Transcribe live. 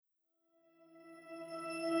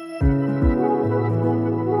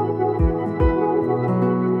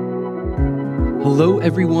Hello,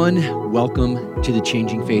 everyone. Welcome to the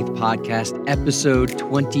Changing Faith Podcast, episode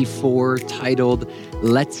 24, titled,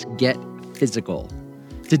 Let's Get Physical.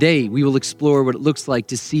 Today, we will explore what it looks like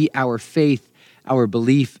to see our faith, our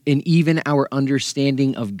belief, and even our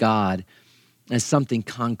understanding of God as something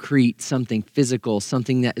concrete, something physical,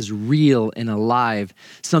 something that is real and alive,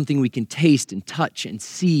 something we can taste and touch and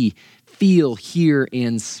see, feel, hear,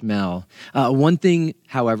 and smell. One thing,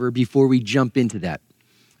 however, before we jump into that,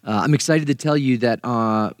 I'm excited to tell you that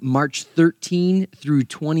March 13 through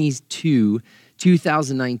 22,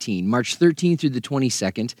 2019, March 13 through the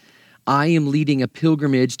 22nd, I am leading a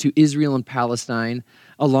pilgrimage to Israel and Palestine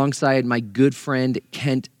alongside my good friend,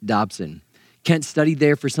 Kent Dobson. Kent studied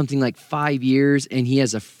there for something like 5 years, and he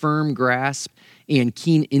has a firm grasp and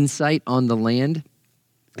keen insight on the land.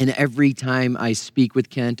 And every time I speak with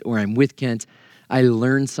Kent or I'm with Kent, I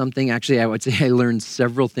learn something. Actually, I would say I learned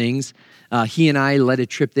several things. He and I led a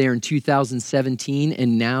trip there in 2017,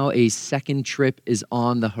 and now a second trip is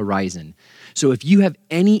on the horizon. So if you have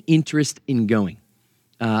any interest in going,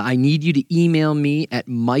 I need you to email me at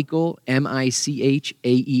Michael,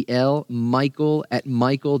 M-I-C-H-A-E-L, Michael at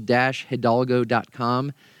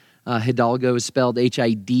michael-hidalgo.com. Hidalgo is spelled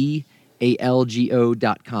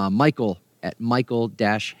Hidalgo.com. Michael at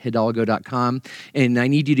michael-hidalgo.com. And I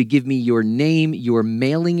need you to give me your name, your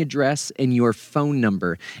mailing address, and your phone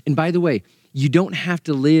number. And by the way, you don't have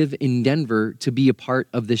to live in Denver to be a part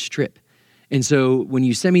of this trip. And so when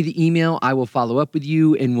you send me the email, I will follow up with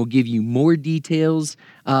you and we'll give you more details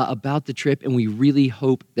about the trip. And we really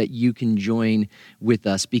hope that you can join with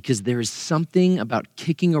us because there is something about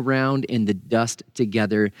kicking around in the dust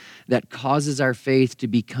together that causes our faith to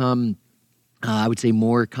become I would say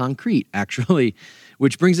more concrete, actually,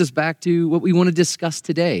 which brings us back to what we want to discuss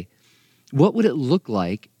today. What would it look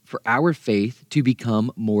like for our faith to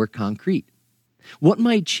become more concrete? What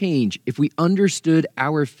might change if we understood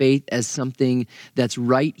our faith as something that's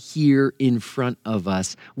right here in front of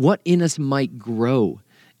us? What in us might grow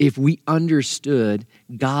if we understood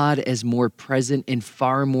God as more present and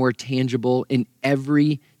far more tangible in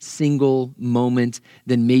every single moment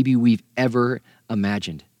than maybe we've ever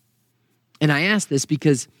imagined? And I ask this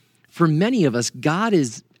because for many of us, God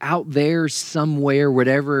is out there somewhere,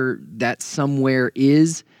 whatever that somewhere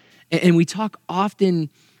is. And we talk often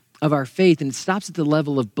of our faith, and it stops at the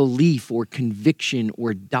level of belief or conviction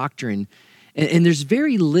or doctrine. And there's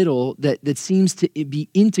very little that seems to be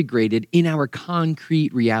integrated in our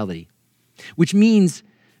concrete reality, which means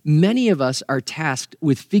many of us are tasked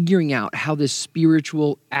with figuring out how this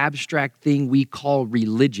spiritual, abstract thing we call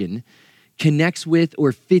religion connects with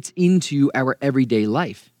or fits into our everyday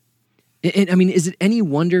life. And I mean, is it any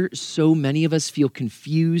wonder so many of us feel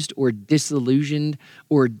confused or disillusioned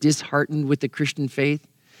or disheartened with the Christian faith?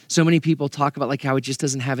 So many people talk about like how it just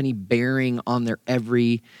doesn't have any bearing on their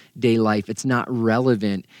everyday life. It's not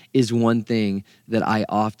relevant is one thing that I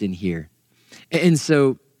often hear. And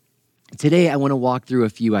so today I want to walk through a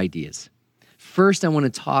few ideas. First, I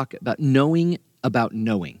want to talk about knowing about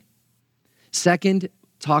knowing. Second,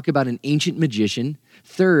 talk about an ancient magician.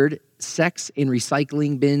 Third, sex in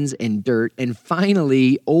recycling bins and dirt. And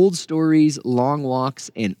finally, old stories, long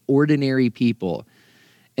walks, and ordinary people.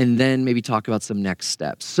 And then maybe talk about some next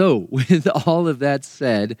steps. So with all of that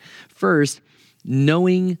said, first,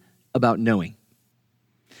 knowing about knowing.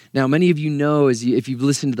 Now, many of you know, if you've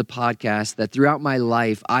listened to the podcast, that throughout my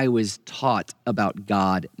life, I was taught about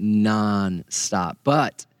God nonstop.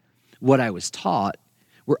 But what I was taught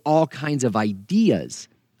were all kinds of ideas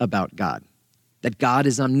about God, that God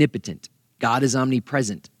is omnipotent, God is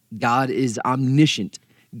omnipresent, God is omniscient,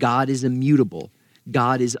 God is immutable,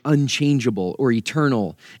 God is unchangeable or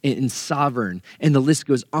eternal and sovereign, and the list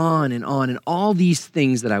goes on, and all these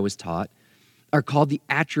things that I was taught are called the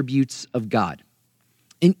attributes of God.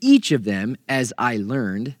 And each of them, as I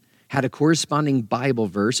learned, had a corresponding Bible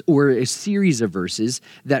verse or a series of verses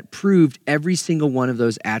that proved every single one of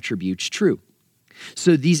those attributes true.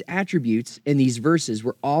 So these attributes and these verses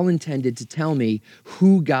were all intended to tell me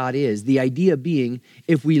who God is. The idea being,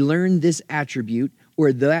 if we learn this attribute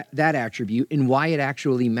or that attribute and why it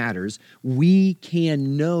actually matters, we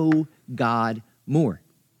can know God more.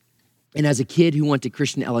 And as a kid who went to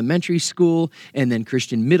Christian elementary school and then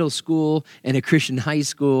Christian middle school and a Christian high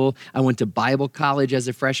school, I went to Bible college as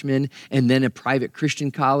a freshman and then a private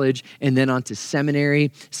Christian college and then on to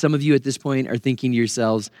seminary. Some of you at this point are thinking to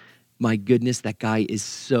yourselves, my goodness, that guy is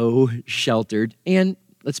so sheltered. And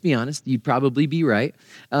let's be honest, you'd probably be right.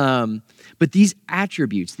 But these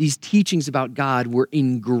attributes, these teachings about God were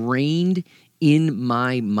ingrained in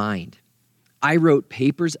my mind. I wrote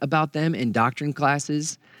papers about them in doctrine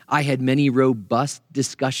classes. I had many robust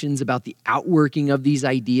discussions about the outworking of these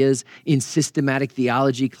ideas in systematic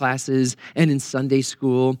theology classes and in Sunday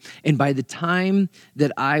school. And by the time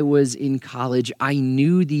that I was in college, I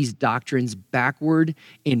knew these doctrines backward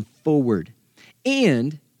and forward.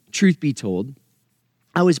 And, truth be told,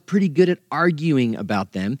 I was pretty good at arguing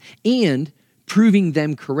about them and proving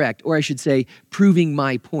them correct, or I should say, proving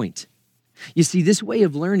my point. You see, this way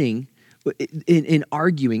of learning in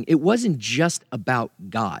arguing, it wasn't just about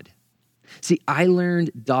God. See, I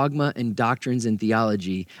learned dogma and doctrines in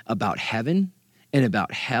theology about heaven and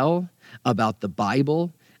about hell, about the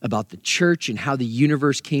Bible, about the church and how the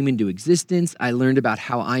universe came into existence. I learned about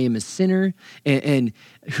how I am a sinner and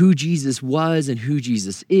who Jesus was and who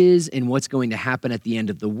Jesus is and what's going to happen at the end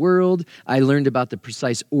of the world. I learned about the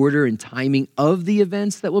precise order and timing of the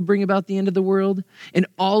events that will bring about the end of the world. And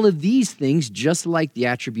all of these things, just like the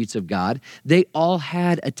attributes of God, they all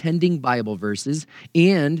had attending Bible verses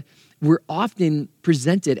and were often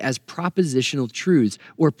presented as propositional truths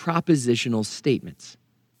or propositional statements.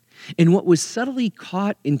 And what was subtly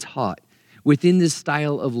caught and taught within this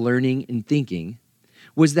style of learning and thinking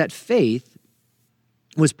was that faith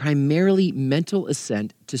was primarily mental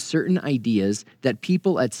assent to certain ideas that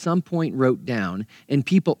people at some point wrote down, and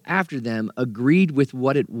people after them agreed with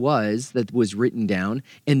what it was that was written down,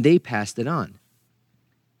 and they passed it on.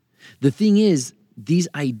 The thing is, these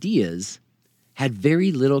ideas had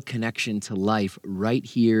very little connection to life right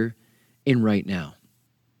here and right now.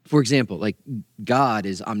 For example, like God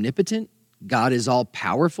is omnipotent, God is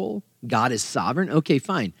all-powerful, God is sovereign. Okay,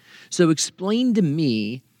 fine. So explain to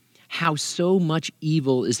me how so much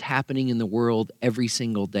evil is happening in the world every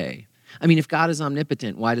single day. I mean, if God is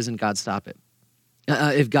omnipotent, why doesn't God stop it?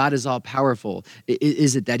 If God is all-powerful,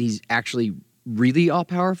 is it that he's actually really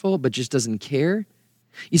all-powerful but just doesn't care?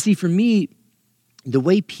 You see, for me, the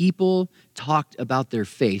way people talked about their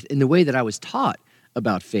faith and the way that I was taught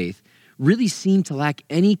about faith really seemed to lack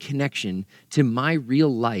any connection to my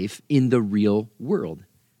real life in the real world.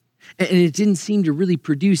 And it didn't seem to really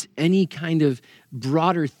produce any kind of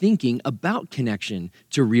broader thinking about connection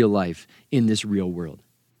to real life in this real world.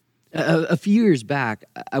 A few years back,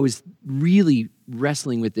 I was really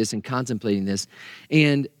wrestling with this and contemplating this.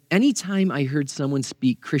 And anytime I heard someone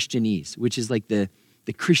speak Christianese, which is like the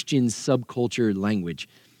Christian subculture language,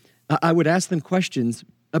 I would ask them questions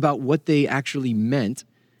about what they actually meant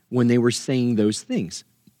when they were saying those things.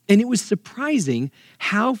 And it was surprising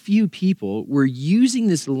how few people were using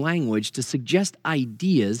this language to suggest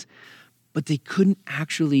ideas, but they couldn't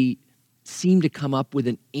actually seem to come up with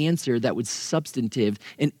an answer that was substantive,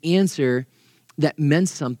 an answer that meant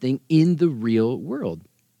something in the real world.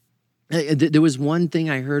 There was one thing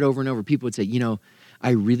I heard over and over. People would say, I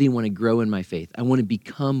really want to grow in my faith. I want to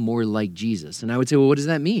become more like Jesus. And I would say, well, what does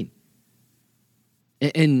that mean?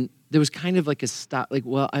 And there was kind of like a stop, like,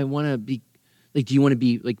 well, I want to be, like, do you want to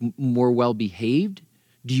be like more well-behaved?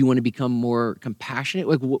 Do you want to become more compassionate?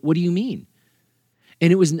 Like, what do you mean?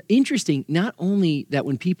 And it was interesting, not only that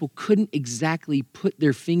when people couldn't exactly put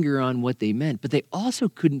their finger on what they meant, but they also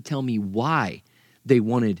couldn't tell me why they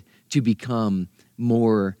wanted to become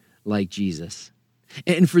more like Jesus.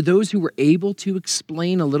 And for those who were able to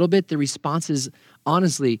explain a little bit, the responses,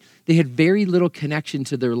 honestly, they had very little connection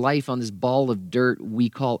to their life on this ball of dirt we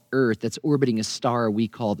call Earth that's orbiting a star we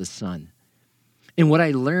call the sun. And what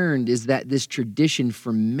I learned is that this tradition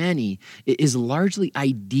for many is largely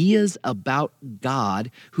ideas about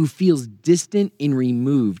God who feels distant and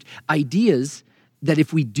removed. Ideas that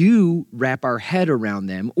if we do wrap our head around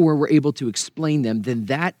them or we're able to explain them, then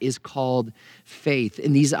that is called faith.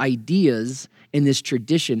 And these ideas in this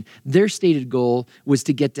tradition, their stated goal was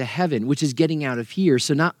to get to heaven, which is getting out of here.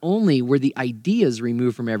 So not only were the ideas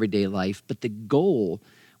removed from everyday life, but the goal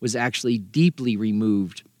was actually deeply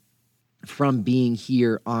removed from being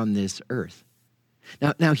here on this earth.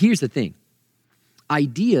 Now here's the thing.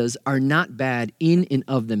 Ideas are not bad in and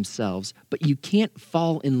of themselves, but you can't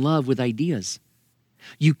fall in love with ideas.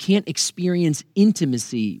 You can't experience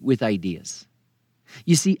intimacy with ideas.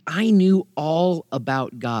 You see, I knew all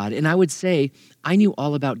about God, and I would say I knew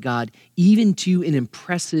all about God even to an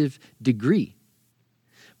impressive degree.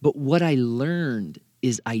 But what I learned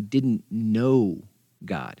is I didn't know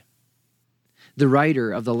God. The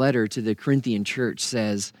writer of the letter to the Corinthian church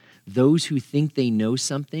says, "Those who think they know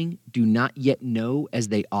something do not yet know as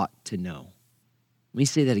they ought to know." Let me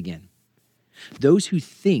say that again. Those who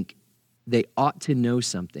think they ought to know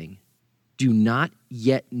something do not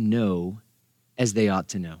yet know as they ought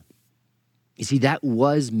to know. You see, that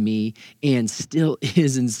was me and still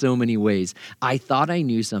is in so many ways. I thought I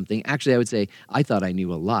knew something. Actually, I would say I thought I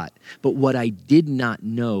knew a lot. But what I did not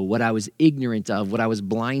know, what I was ignorant of, what I was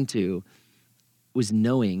blind to, was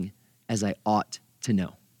knowing as I ought to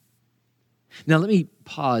know. Now, let me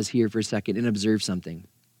pause here for a second and observe something.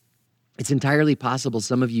 It's entirely possible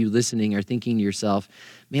some of you listening are thinking to yourself,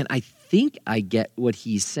 man, I think I get what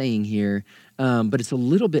he's saying here, but it's a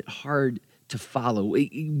little bit hard to follow.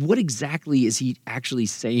 What exactly is he actually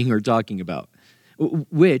saying or talking about?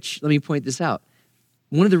 Which, let me point this out.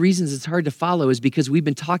 One of the reasons it's hard to follow is because we've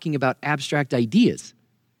been talking about abstract ideas.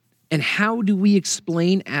 And how do we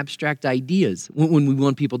explain abstract ideas when we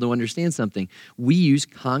want people to understand something? We use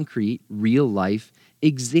concrete, real-life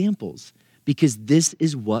examples because this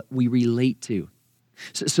is what we relate to.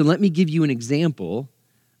 So let me give you an example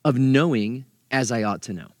of knowing as I ought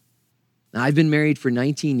to know. Now, I've been married for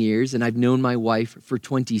 19 years, and I've known my wife for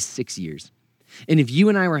 26 years. And if you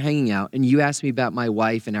and I were hanging out and you asked me about my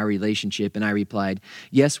wife and our relationship, and I replied,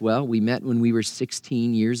 yes, well, we met when we were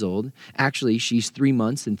 16 years old. Actually, she's 3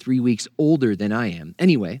 months and 3 weeks older than I am.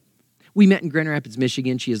 Anyway, we met in Grand Rapids,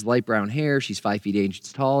 Michigan. She has light brown hair. She's 5 feet 8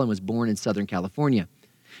 inches tall and was born in Southern California.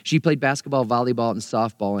 She played basketball, volleyball, and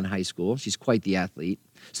softball in high school. She's quite the athlete.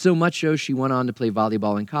 So much so, she went on to play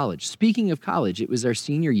volleyball in college. Speaking of college, it was our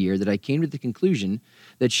senior year that I came to the conclusion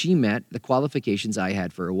that she met the qualifications I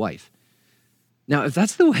had for a wife. Now, if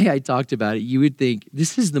that's the way I talked about it, you would think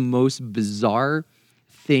this is the most bizarre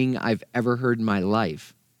thing I've ever heard in my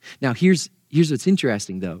life. Now, here's what's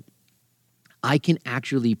interesting, though. I can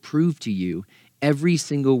actually prove to you every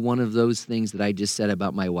single one of those things that I just said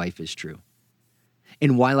about my wife is true.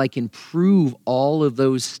 And while I can prove all of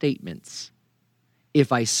those statements,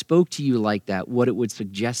 if I spoke to you like that, what it would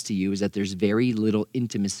suggest to you is that there's very little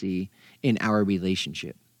intimacy in our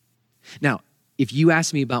relationship. Now, if you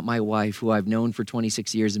ask me about my wife, who I've known for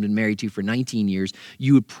 26 years and been married to for 19 years,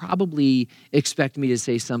 you would probably expect me to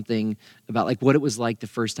say something about like what it was like the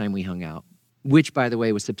first time we hung out, which, by the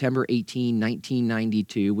way, was September 18,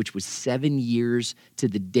 1992, which was 7 years to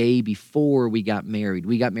the day before we got married.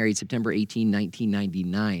 We got married September 18,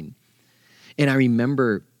 1999. And I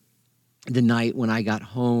remember the night when I got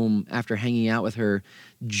home after hanging out with her,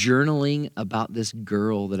 journaling about this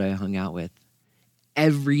girl that I hung out with.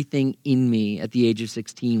 Everything in me at the age of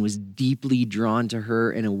 16 was deeply drawn to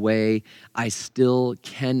her in a way I still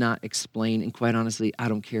cannot explain. And quite honestly, I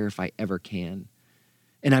don't care if I ever can.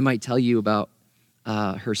 And I might tell you about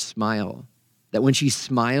her smile, that when she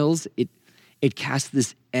smiles, it casts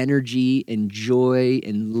this energy and joy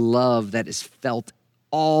and love that is felt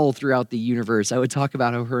all throughout the universe. I would talk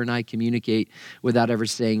about how her and I communicate without ever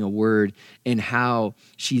saying a word, and how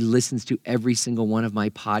she listens to every single one of my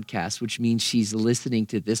podcasts, which means she's listening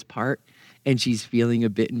to this part and she's feeling a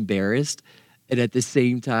bit embarrassed. And at the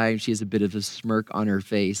same time, she has a bit of a smirk on her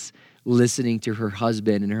face, listening to her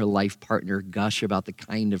husband and her life partner gush about the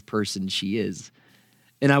kind of person she is.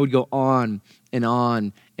 And I would go on and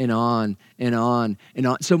on and on and on and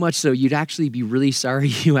on. So much so, you'd actually be really sorry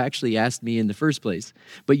you actually asked me in the first place.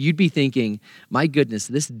 But you'd be thinking, my goodness,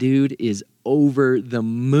 this dude is over the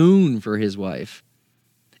moon for his wife.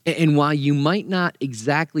 And while you might not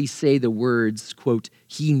exactly say the words, quote,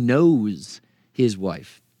 he knows his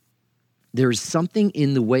wife, there is something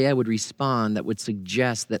in the way I would respond that would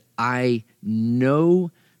suggest that I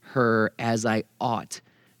know her as I ought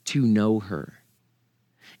to know her.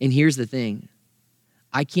 And here's the thing.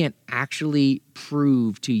 I can't actually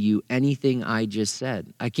prove to you anything I just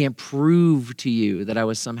said. I can't prove to you that I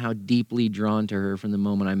was somehow deeply drawn to her from the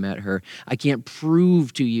moment I met her. I can't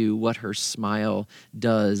prove to you what her smile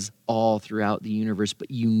does all throughout the universe, but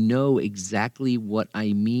you know exactly what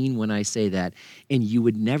I mean when I say that, and you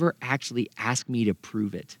would never actually ask me to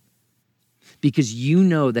prove it. Because you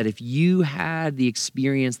know that if you had the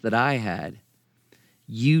experience that I had,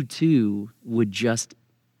 you too would just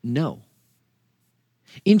know.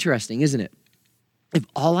 Interesting, isn't it? If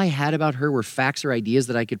all I had about her were facts or ideas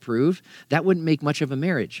that I could prove, that wouldn't make much of a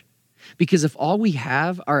marriage. Because if all we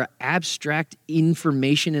have are abstract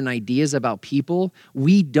information and ideas about people,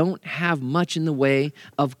 we don't have much in the way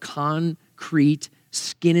of concrete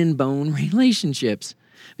skin and bone relationships.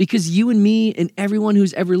 Because you and me and everyone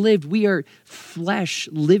who's ever lived, we are flesh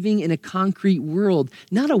living in a concrete world,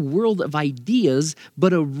 not a world of ideas,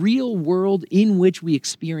 but a real world in which we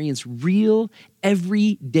experience real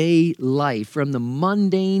everyday life, from the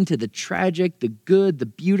mundane to the tragic, the good, the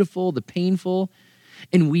beautiful, the painful.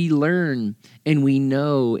 And we learn and we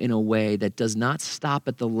know in a way that does not stop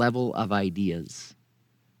at the level of ideas.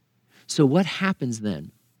 So what happens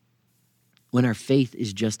then when our faith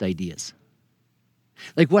is just ideas?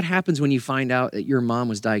 Like, what happens when you find out that your mom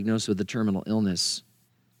was diagnosed with a terminal illness?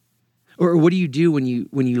 Or what do you do when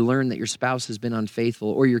you learn that your spouse has been unfaithful,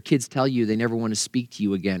 or your kids tell you they never want to speak to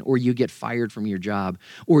you again, or you get fired from your job,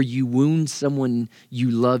 or you wound someone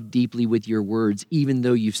you love deeply with your words, even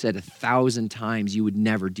though you've said 1,000 times you would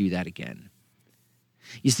never do that again?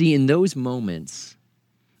 You see, in those moments,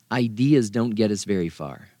 ideas don't get us very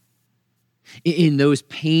far. In those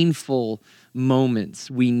painful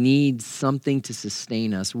moments, we need something to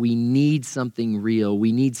sustain us. We need something real.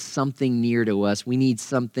 We need something near to us. We need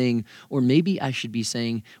something, or maybe I should be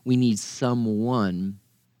saying, we need someone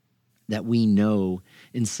that we know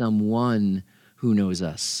and someone who knows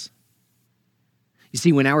us. You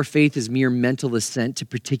see, when our faith is mere mental assent to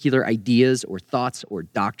particular ideas or thoughts or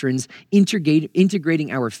doctrines,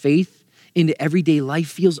 integrating our faith into everyday life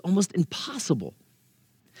feels almost impossible.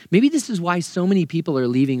 Maybe this is why so many people are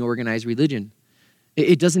leaving organized religion.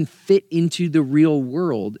 It doesn't fit into the real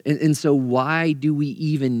world. And so why do we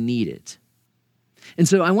even need it? And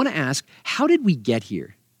so I want to ask, how did we get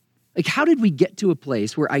here? Like, how did we get to a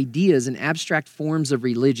place where ideas and abstract forms of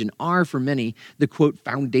religion are, for many, the, quote,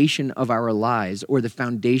 foundation of our lives or the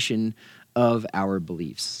foundation of our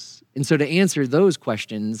beliefs? And so to answer those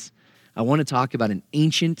questions, I want to talk about an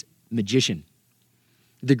ancient magician.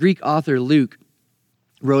 The Greek author Luke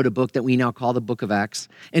wrote a book that we now call the Book of Acts,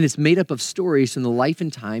 and it's made up of stories from the life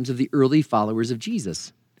and times of the early followers of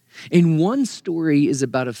Jesus. And one story is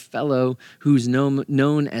about a fellow who's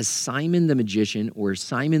known as Simon the magician or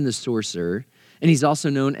Simon the sorcerer, and he's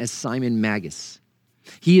also known as Simon Magus.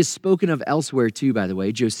 He is spoken of elsewhere too, by the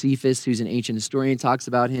way. Josephus, who's an ancient historian, talks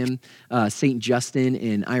about him. St. Justin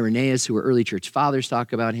and Irenaeus, who are early church fathers,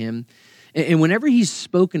 talk about him. And whenever he's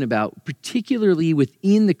spoken about, particularly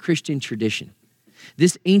within the Christian tradition,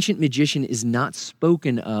 this ancient magician is not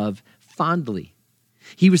spoken of fondly.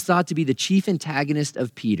 He was thought to be the chief antagonist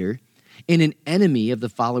of Peter and an enemy of the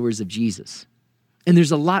followers of Jesus. And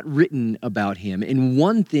there's a lot written about him. And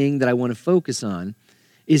one thing that I want to focus on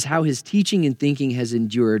is how his teaching and thinking has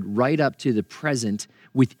endured right up to the present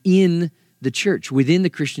within the church, within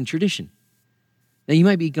the Christian tradition. Now, you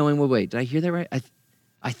might be going, well, wait, did I hear that right?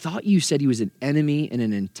 I thought you said he was an enemy and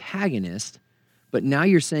an antagonist, but now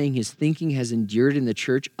you're saying his thinking has endured in the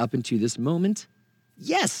church up until this moment?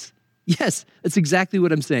 Yes, that's exactly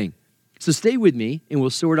what I'm saying. So stay with me and we'll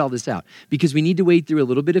sort all this out because we need to wade through a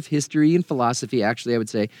little bit of history and philosophy. Actually, I would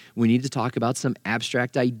say we need to talk about some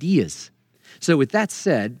abstract ideas. So with that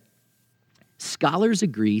said, scholars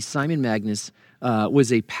agree Simon Magus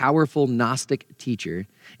was a powerful Gnostic teacher,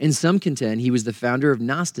 and some contend he was the founder of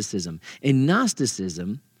Gnosticism. And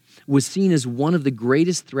Gnosticism was seen as one of the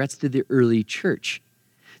greatest threats to the early church.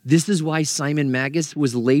 This is why Simon Magus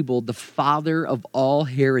was labeled the father of all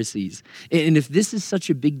heresies. And if this is such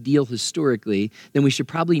a big deal historically, then we should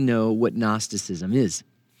probably know what Gnosticism is.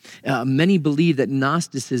 Many believe that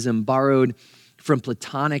Gnosticism borrowed from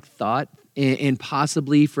Platonic thought and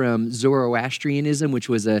possibly from Zoroastrianism, which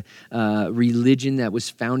was a religion that was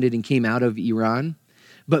founded and came out of Iran.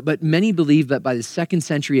 But many believe that by the 2nd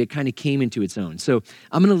century, it kind of came into its own. So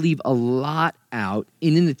I'm going to leave a lot out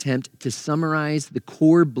in an attempt to summarize the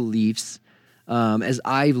core beliefs as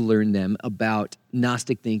I've learned them about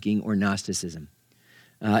Gnostic thinking or Gnosticism.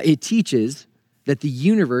 It teaches that the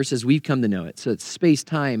universe, as we've come to know it, so it's space,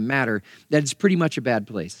 time, matter, that it's pretty much a bad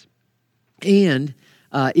place. And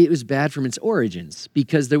it was bad from its origins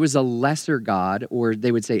because there was a lesser God, or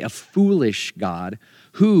they would say a foolish God,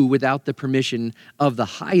 who, without the permission of the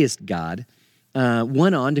highest God,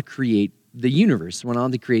 went on to create the universe, went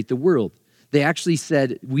on to create the world. They actually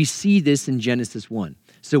said, we see this in Genesis 1.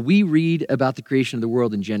 So we read about the creation of the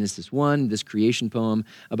world in Genesis 1, this creation poem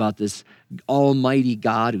about this almighty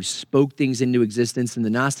God who spoke things into existence, and the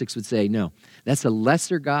Gnostics would say, no, that's a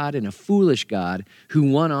lesser God and a foolish God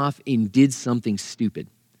who went off and did something stupid.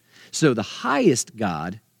 So the highest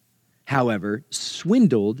God, however,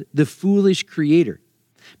 swindled the foolish creator.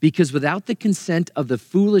 Because without the consent of the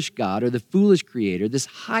foolish God or the foolish creator, this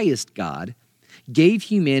highest God gave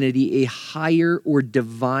humanity a higher or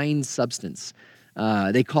divine substance.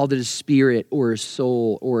 They called it a spirit or a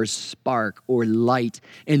soul or a spark or light.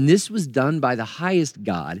 And this was done by the highest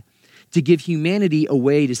God to give humanity a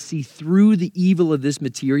way to see through the evil of this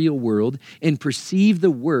material world and perceive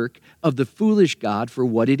the work of the foolish God for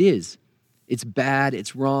what it is. It's bad,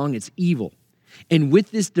 it's wrong, it's evil. And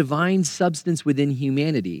with this divine substance within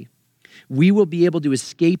humanity, we will be able to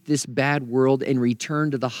escape this bad world and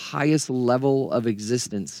return to the highest level of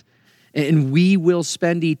existence. And we will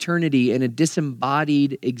spend eternity in a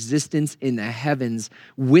disembodied existence in the heavens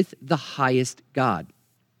with the highest God.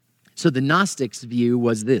 So the Gnostics' view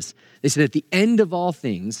was this. They said at the end of all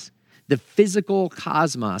things, the physical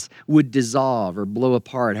cosmos would dissolve or blow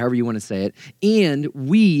apart, however you want to say it, and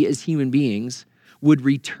we as human beings would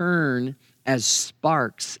return as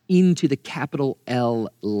sparks into the capital L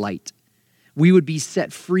light. We would be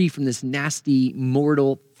set free from this nasty,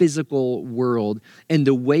 mortal, physical world, and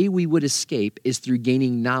the way we would escape is through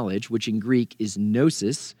gaining knowledge, which in Greek is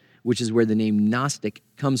gnosis, which is where the name Gnostic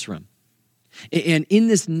comes from. And in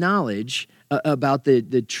this knowledge about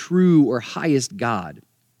the true or highest God,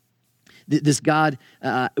 this God,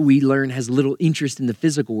 we learn, has little interest in the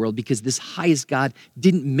physical world because this highest God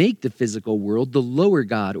didn't make the physical world. The lower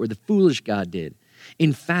God or the foolish God did.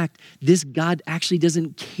 In fact, this God actually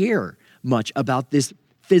doesn't care much about this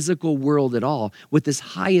physical world at all. What this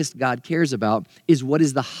highest God cares about is what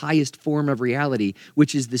is the highest form of reality,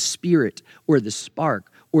 which is the spirit or the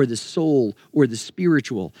spark or the soul or the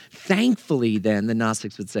spiritual. Thankfully, then, the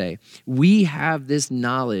Gnostics would say, we have this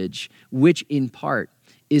knowledge, which in part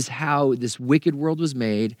is how this wicked world was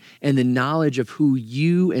made, and the knowledge of who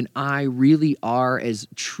you and I really are as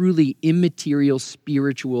truly immaterial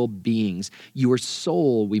spiritual beings. Your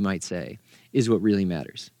soul, we might say, is what really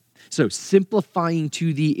matters. So simplifying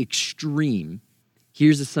to the extreme,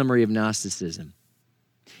 here's a summary of Gnosticism.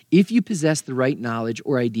 If you possess the right knowledge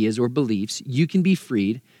or ideas or beliefs, you can be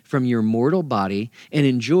freed from your mortal body and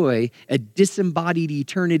enjoy a disembodied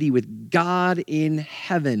eternity with God in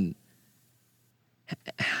heaven.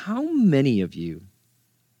 How many of you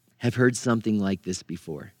have heard something like this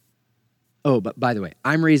before? Oh, but by the way,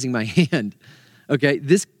 I'm raising my hand. Okay,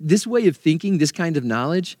 this way of thinking, this kind of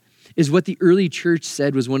knowledge, is what the early church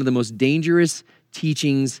said was one of the most dangerous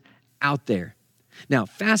teachings out there. Now,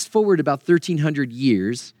 fast forward about 1,300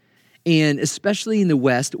 years, and especially in the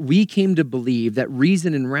West, we came to believe that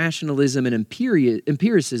reason and rationalism and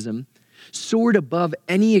empiricism soared above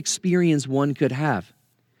any experience one could have.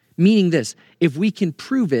 Meaning this, if we can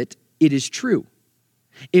prove it, it is true.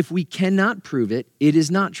 If we cannot prove it, it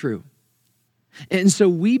is not true. And so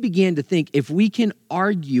we began to think if we can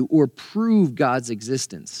argue or prove God's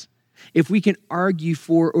existence, if we can argue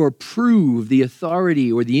for or prove the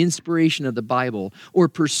authority or the inspiration of the Bible, or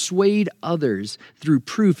persuade others through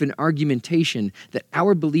proof and argumentation that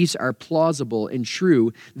our beliefs are plausible and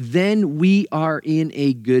true, then we are in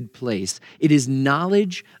a good place. It is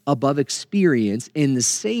knowledge above experience in the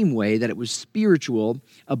same way that it was spiritual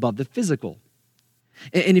above the physical.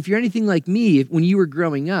 And if you're anything like me, when you were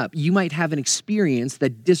growing up, you might have an experience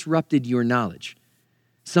that disrupted your knowledge.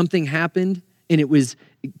 Something happened, and it was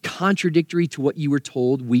contradictory to what you were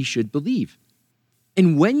told we should believe.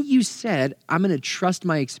 And when you said, I'm going to trust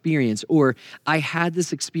my experience, or I had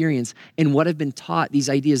this experience, and what I've been taught, these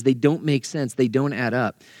ideas, they don't make sense, they don't add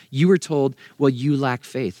up, you were told, well, you lack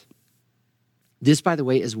faith. This, by the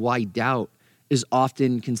way, is why doubt is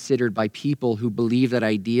often considered by people who believe that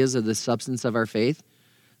ideas are the substance of our faith.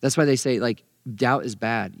 That's why they say, like, doubt is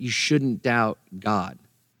bad. You shouldn't doubt God.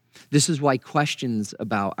 This is why questions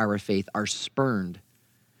about our faith are spurned,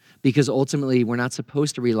 because ultimately we're not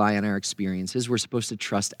supposed to rely on our experiences. We're supposed to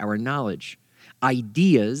trust our knowledge.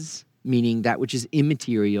 Ideas, meaning that which is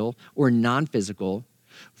immaterial or non-physical.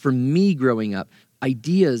 For me growing up,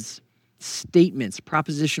 ideas, statements,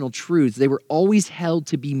 propositional truths, they were always held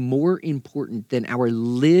to be more important than our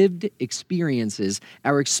lived experiences,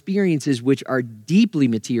 our experiences which are deeply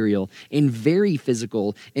material and very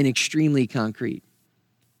physical and extremely concrete.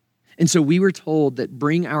 And so we were told that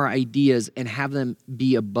bring our ideas and have them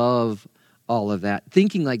be above all of that.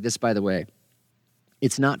 Thinking like this, by the way,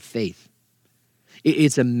 it's not faith.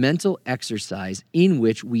 It's a mental exercise in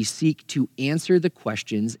which we seek to answer the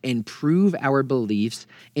questions and prove our beliefs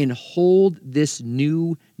and hold this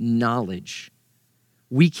new knowledge.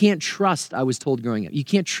 We can't trust, I was told growing up, you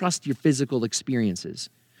can't trust your physical experiences.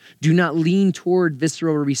 Do not lean toward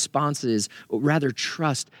visceral responses, but rather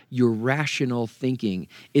trust your rational thinking.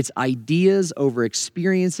 It's ideas over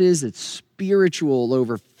experiences, it's spiritual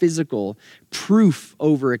over physical, proof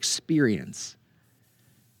over experience.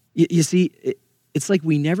 You see, it's like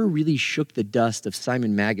we never really shook the dust of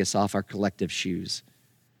Simon Magus off our collective shoes.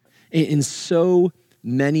 In so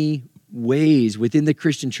many ways within the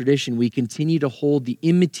Christian tradition, we continue to hold the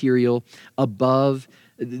immaterial above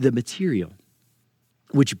the material.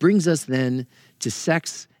 Which brings us then to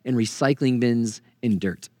sex and recycling bins and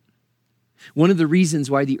dirt. One of the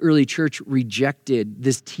reasons why the early church rejected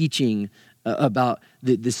this teaching about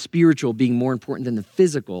the spiritual being more important than the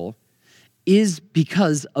physical is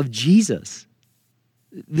because of Jesus.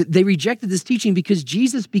 They rejected this teaching because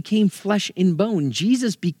Jesus became flesh and bone.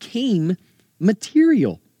 Jesus became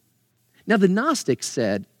material. Now the Gnostics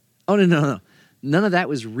said, oh, no. none of that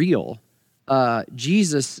was real.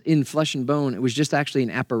 Jesus in flesh and bone, it was just actually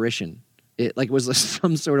an apparition. It was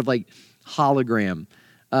some sort of like hologram.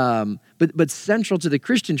 But central to the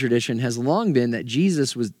Christian tradition has long been that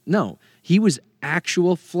he was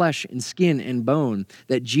actual flesh and skin and bone,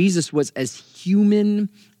 that Jesus was as human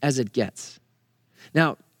as it gets.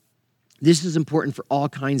 Now, this is important for all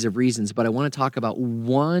kinds of reasons, but I want to talk about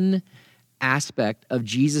one aspect of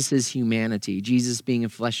Jesus' humanity, Jesus being in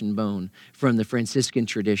flesh and bone, from the Franciscan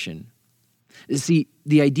tradition. See,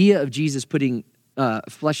 the idea of Jesus putting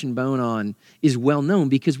flesh and bone on is well known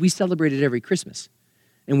because we celebrate it every Christmas.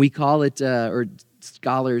 And we call it, or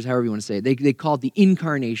scholars, however you want to say it, they call it the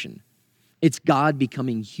incarnation. It's God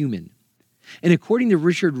becoming human. And according to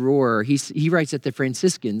Richard Rohr, he writes that the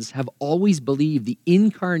Franciscans have always believed the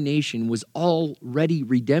incarnation was already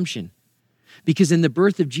redemption. Because in the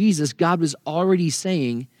birth of Jesus, God was already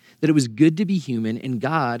saying that it was good to be human and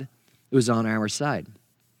God was on our side.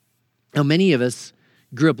 Now, many of us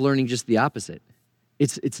grew up learning just the opposite.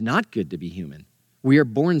 It's not good to be human. We are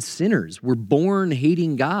born sinners. We're born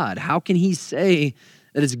hating God. How can he say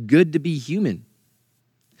that it's good to be human?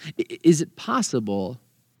 Is it possible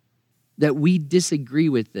that we disagree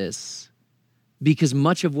with this because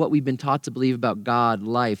much of what we've been taught to believe about God,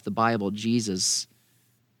 life, the Bible, Jesus,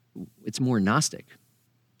 it's more Gnostic?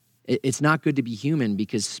 It's not good to be human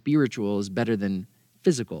because spiritual is better than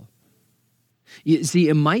physical. You see,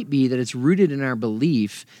 it might be that it's rooted in our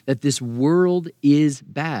belief that this world is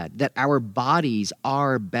bad, that our bodies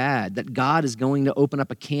are bad, that God is going to open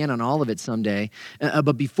up a can on all of it someday.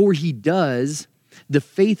 But before he does, the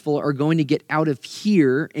faithful are going to get out of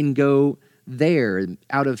here and go there,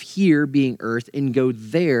 out of here being earth and go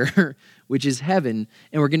there, which is heaven,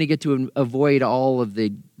 and we're going to get to avoid all of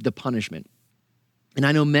the punishment. And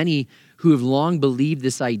I know many who have long believed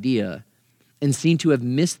this idea and seem to have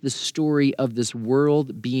missed the story of this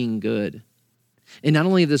world being good. And not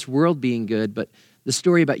only of this world being good, but the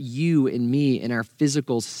story about you and me and our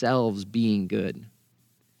physical selves being good.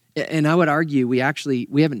 And I would argue we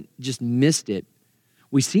haven't just missed it.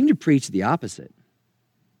 We seem to preach the opposite.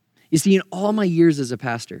 You see, in all my years as a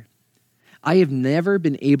pastor, I have never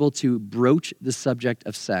been able to broach the subject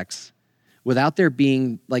of sex without there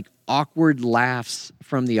being like awkward laughs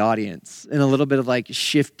from the audience and a little bit of like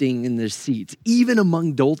shifting in the seats, even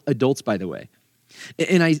among adults, by the way.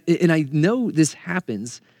 And I know this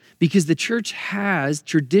happens because the church has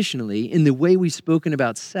traditionally, in the way we've spoken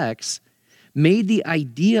about sex, made the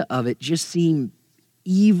idea of it just seem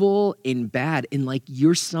evil and bad and like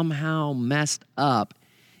you're somehow messed up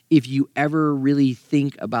if you ever really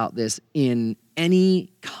think about this in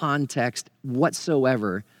any context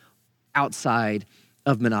whatsoever outside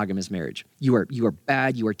of monogamous marriage. You are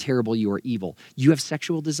bad, you are terrible, you are evil. You have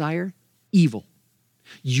sexual desire? Evil.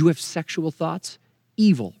 You have sexual thoughts?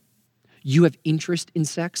 Evil. You have interest in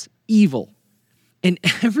sex? Evil. And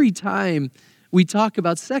every time we talk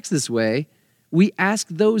about sex this way, we ask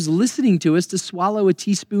those listening to us to swallow a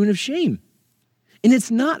teaspoon of shame. And it's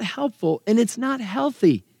not helpful and it's not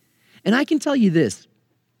healthy. And I can tell you this,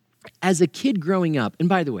 as a kid growing up, and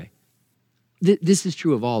by the way, this is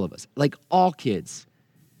true of all of us, like all kids.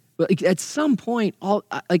 But like at some point,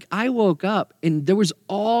 I woke up and there was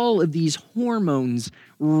all of these hormones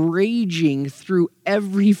raging through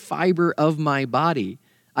every fiber of my body.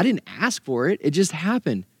 I didn't ask for it. It just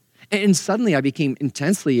happened. And suddenly I became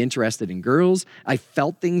intensely interested in girls. I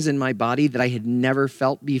felt things in my body that I had never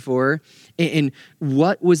felt before. And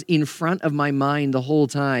what was in front of my mind the whole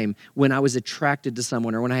time when I was attracted to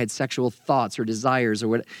someone or when I had sexual thoughts or desires or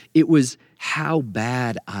what, it was how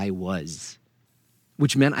bad I was,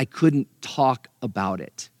 which meant I couldn't talk about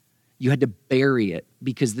it. You had to bury it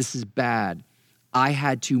because this is bad. I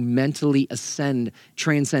had to mentally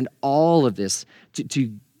transcend all of this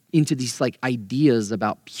into these like ideas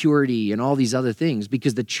about purity and all these other things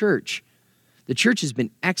because the church has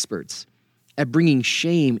been experts at bringing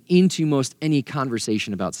shame into most any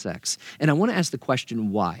conversation about sex. And I want to ask the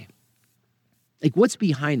question, why? Like, what's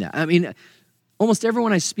behind that? I mean, almost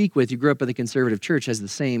everyone I speak with who grew up in the conservative church has the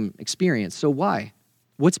same experience. So why?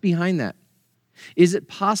 What's behind that? Is it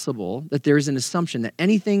possible that there is an assumption that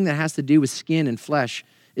anything that has to do with skin and flesh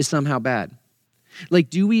is somehow bad? Like,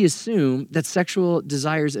 do we assume that sexual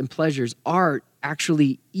desires and pleasures are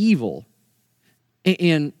actually evil?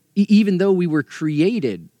 And even though we were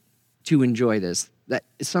created to enjoy this, that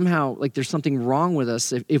somehow, like, there's something wrong with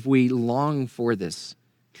us if we long for this.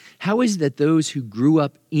 How is it that those who grew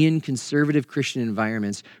up in conservative Christian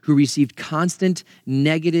environments, who received constant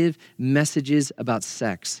negative messages about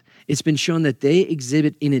sex, it's been shown that they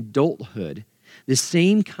exhibit in adulthood the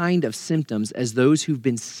same kind of symptoms as those who've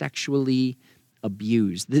been sexually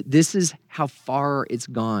abused. This is how far it's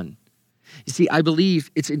gone. You see, I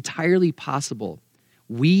believe it's entirely possible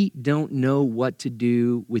we don't know what to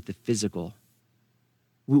do with the physical.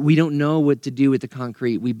 We don't know what to do with the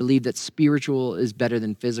concrete. We believe that spiritual is better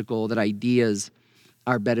than physical, that ideas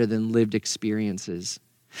are better than lived experiences.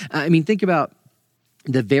 I mean, think about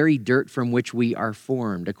the very dirt from which we are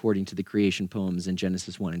formed, according to the creation poems in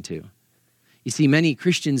Genesis 1 and 2. You see, many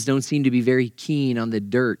Christians don't seem to be very keen on the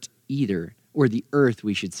dirt either, or the earth,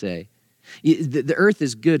 we should say. The earth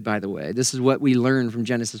is good, by the way. This is what we learn from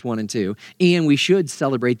Genesis 1 and 2. And we should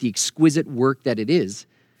celebrate the exquisite work that it is.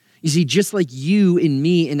 You see, just like you and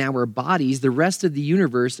me in our bodies, the rest of the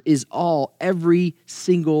universe is all, every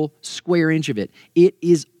single square inch of it. It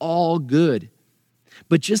is all good.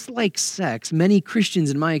 But just like sex, many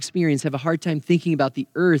Christians, in my experience, have a hard time thinking about the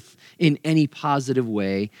earth in any positive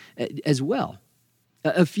way as well.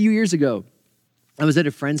 A few years ago, I was at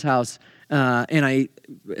a friend's house, and I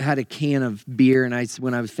had a can of beer, and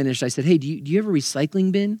when I was finished, I said, hey, do you have a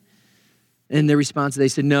recycling bin? And their response, they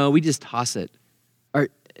said, no, we just toss it.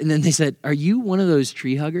 And then they said, are you one of those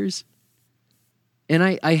tree huggers? And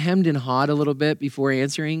I hemmed and hawed a little bit before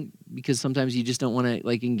answering, because sometimes you just don't want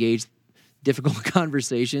to engage difficult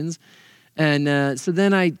conversations. And so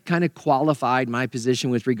then I kind of qualified my position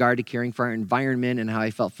with regard to caring for our environment and how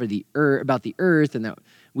I felt for about the earth, and that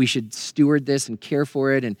we should steward this and care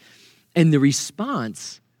for it. And the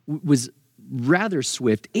response was rather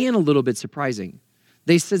swift and a little bit surprising.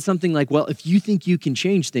 They said something like, well, if you think you can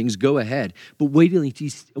change things, go ahead. But wait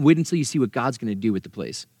until you see what God's going to do with the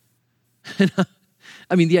place.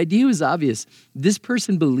 I mean, the idea was obvious. This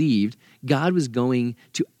person believed God was going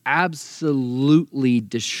to absolutely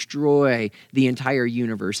destroy the entire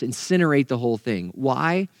universe, incinerate the whole thing.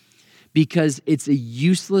 Why? Because it's a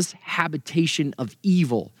useless habitation of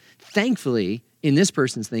evil. Thankfully, in this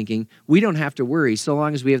person's thinking, we don't have to worry so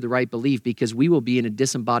long as we have the right belief, because we will be in a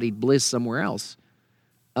disembodied bliss somewhere else.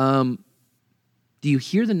 Do you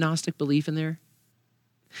hear the Gnostic belief in there?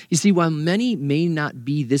 You see, while many may not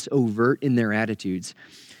be this overt in their attitudes,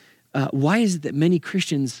 why is it that many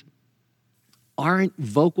Christians aren't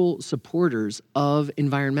vocal supporters of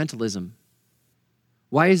environmentalism?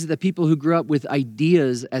 Why is it that people who grew up with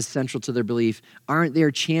ideas as central to their belief aren't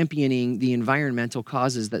there championing the environmental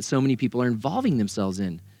causes that so many people are involving themselves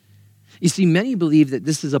in? You see, many believe that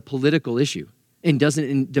this is a political issue and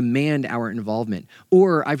doesn't demand our involvement.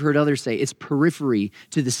 Or I've heard others say it's periphery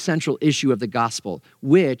to the central issue of the gospel,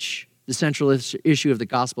 which the central issue of the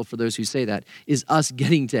gospel, for those who say that, is us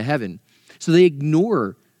getting to heaven. So they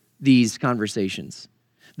ignore these conversations.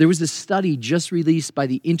 There was a study just released by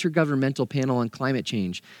the Intergovernmental Panel on Climate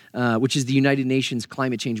Change, which is the United Nations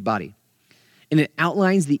climate change body. And it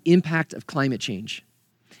outlines the impact of climate change.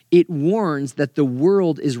 It warns that the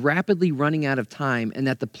world is rapidly running out of time and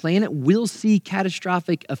that the planet will see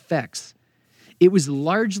catastrophic effects. It was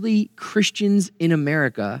largely Christians in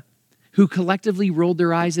America who collectively rolled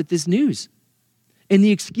their eyes at this news. And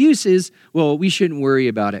the excuse is, well, we shouldn't worry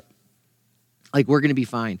about it. We're going to be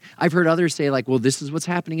fine. I've heard others say, well, this is what's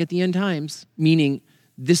happening at the end times, meaning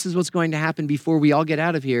this is what's going to happen before we all get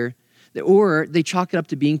out of here. Or they chalk it up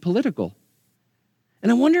to being political.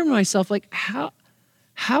 And I wonder to myself,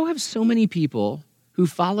 how have so many people who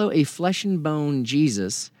follow a flesh and bone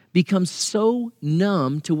Jesus become so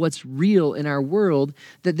numb to what's real in our world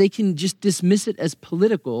that they can just dismiss it as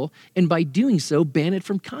political, and by doing so, ban it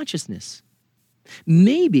from consciousness?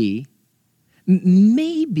 Maybe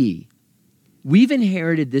we've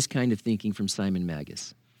inherited this kind of thinking from Simon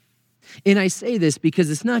Magus. And I say this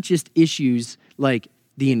because it's not just issues like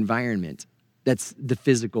the environment that's the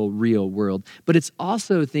physical, real world, but it's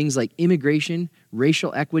also things like immigration,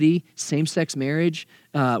 racial equity, same-sex marriage,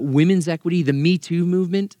 women's equity, the Me Too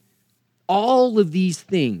movement. All of these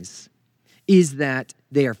things is that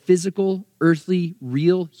they are physical, earthly,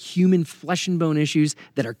 real, human, flesh and bone issues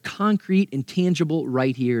that are concrete and tangible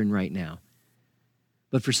right here and right now.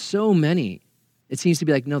 But for so many, it seems to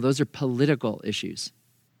be no, those are political issues.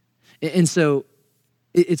 And so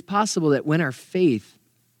it's possible that when our faith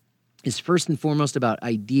is first and foremost about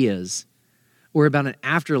ideas, or about an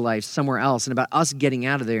afterlife somewhere else, and about us getting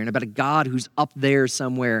out of there, and about a God who's up there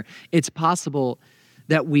somewhere, it's possible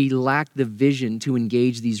that we lack the vision to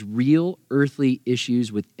engage these real earthly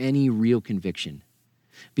issues with any real conviction,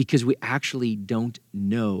 because we actually don't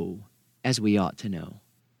know as we ought to know.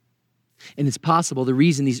 And it's possible the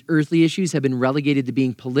reason these earthly issues have been relegated to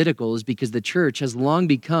being political is because the church has long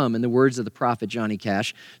become, in the words of the prophet Johnny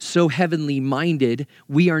Cash, so heavenly minded,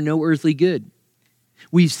 we are no earthly good.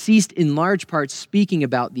 We've ceased in large part speaking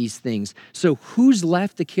about these things. So who's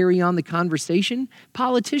left to carry on the conversation?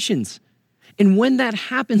 Politicians. And when that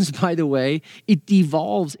happens, by the way, it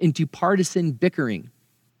devolves into partisan bickering.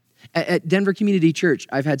 At Denver Community Church,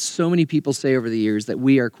 I've had so many people say over the years that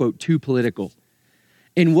we are, quote, too political.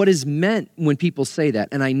 And what is meant when people say that,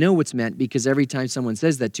 and I know what's meant because every time someone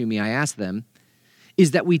says that to me, I ask them,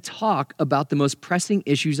 is that we talk about the most pressing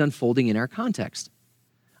issues unfolding in our context.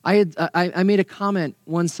 I made a comment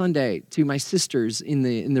one Sunday to my sisters in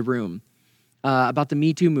the room about the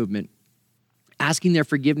Me Too movement, asking their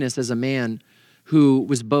forgiveness as a man who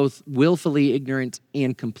was both willfully ignorant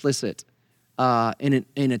and complicit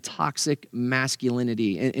in a toxic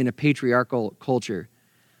masculinity, in a patriarchal culture.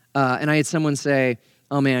 And I had someone say,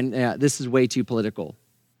 oh man, yeah, this is way too political.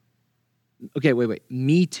 Okay, wait.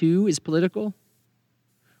 Me Too is political?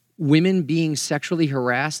 Women being sexually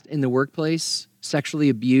harassed in the workplace, sexually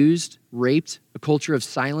abused, raped, a culture of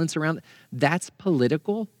silence around it, that's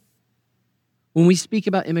political? When we speak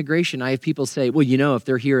about immigration, I have people say, well, you know, if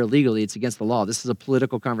they're here illegally, it's against the law. This is a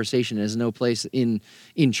political conversation. It has no place in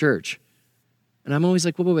church. And I'm always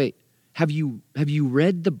like, wait. Have you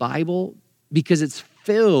read the Bible? Because it's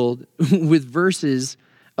filled with verses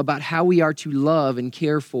about how we are to love and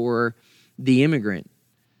care for the immigrant.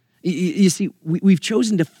 You see, we've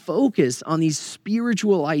chosen to focus on these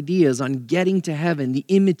spiritual ideas, on getting to heaven, the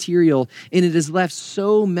immaterial, and it has left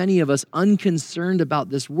so many of us unconcerned about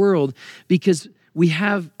this world because we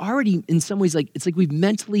have already, in some ways, it's like we've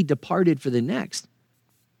mentally departed for the next.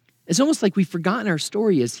 It's almost like we've forgotten our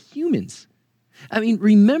story as humans. I mean,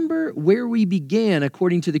 remember where we began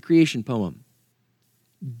according to the creation poem.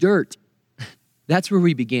 Dirt. That's where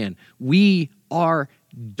we began. We are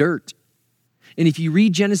dirt. And if you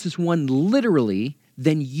read Genesis 1 literally,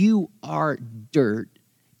 then you are dirt,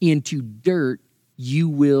 and to dirt you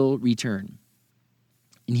will return.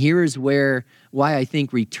 And here is why I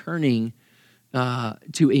think returning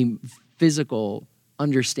to a physical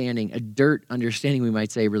understanding, a dirt understanding, we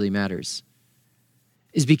might say, really matters,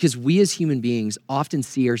 is because we as human beings often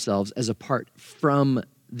see ourselves as a part from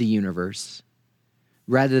the universe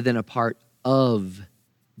rather than a part of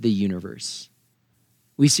the universe.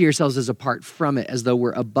 We see ourselves as apart from it, as though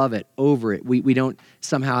we're above it, over it. We don't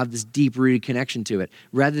somehow have this deep-rooted connection to it,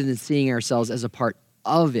 rather than seeing ourselves as a part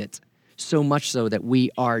of it, so much so that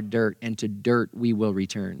we are dirt, and to dirt we will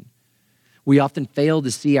return. We often fail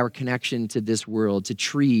to see our connection to this world, to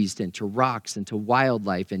trees and to rocks and to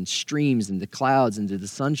wildlife and streams and the clouds and to the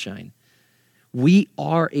sunshine. We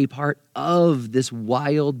are a part of this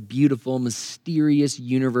wild, beautiful, mysterious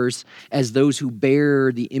universe as those who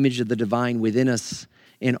bear the image of the divine within us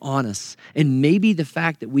and on us. And maybe the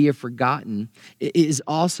fact that we have forgotten is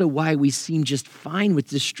also why we seem just fine with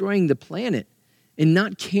destroying the planet and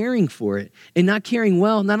not caring for it, and not caring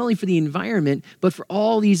well, not only for the environment, but for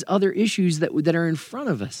all these other issues that are in front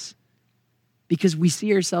of us. Because we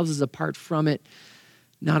see ourselves as a part from it,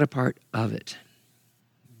 not a part of it.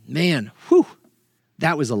 Man,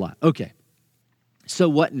 that was a lot. Okay, so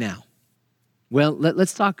what now? Well,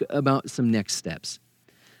 let's talk about some next steps.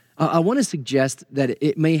 I want to suggest that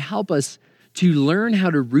it may help us to learn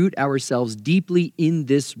how to root ourselves deeply in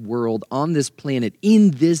this world, on this planet,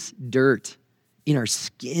 in this dirt, in our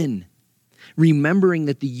skin, remembering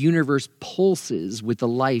that the universe pulses with the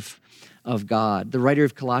life of God. The writer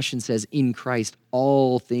of Colossians says, in Christ,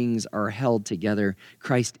 all things are held together.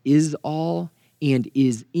 Christ is all and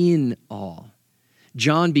is in all.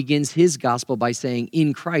 John begins his gospel by saying,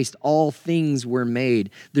 in Christ, all things were made.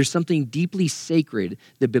 There's something deeply sacred,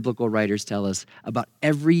 the biblical writers tell us, about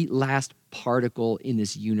every last particle in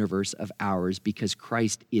this universe of ours because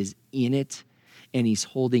Christ is in it and he's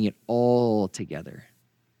holding it all together.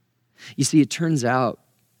 You see, it turns out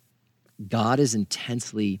God is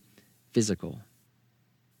intensely physical.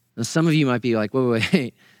 Now, some of you might be like,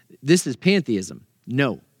 wait, this is pantheism.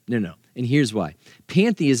 No. And here's why.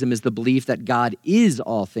 Pantheism is the belief that God is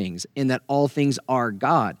all things and that all things are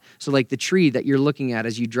God. So like the tree that you're looking at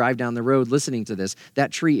as you drive down the road listening to this,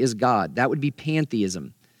 that tree is God. That would be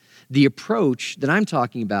pantheism. The approach that I'm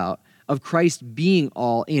talking about of Christ being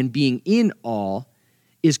all and being in all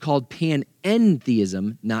is called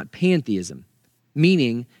panentheism, not pantheism,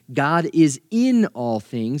 meaning God is in all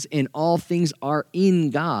things and all things are in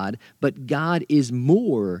God, but God is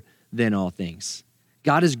more than all things.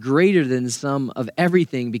 God is greater than the sum of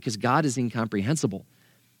everything because God is incomprehensible.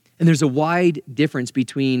 And there's a wide difference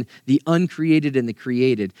between the uncreated and the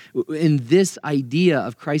created. And this idea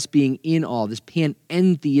of Christ being in all, this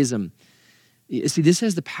panentheism, see, this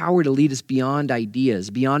has the power to lead us beyond ideas,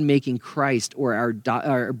 beyond making Christ or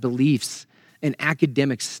our beliefs an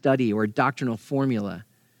academic study or a doctrinal formula.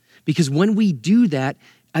 Because when we do that,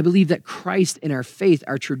 I believe that Christ in our faith,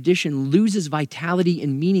 our tradition, loses vitality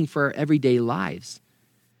and meaning for our everyday lives.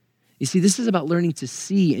 You see, this is about learning to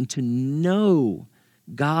see and to know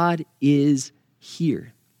God is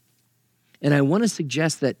here. And I want to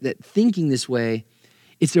suggest that thinking this way,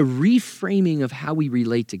 it's a reframing of how we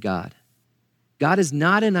relate to God. God is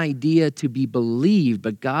not an idea to be believed,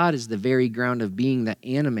 but God is the very ground of being that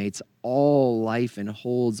animates all life and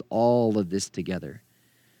holds all of this together.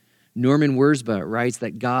 Norman Wurzba writes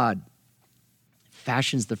that God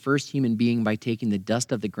fashions the first human being by taking the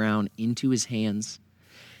dust of the ground into his hands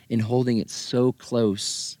and holding it so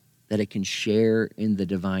close that it can share in the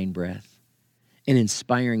divine breath and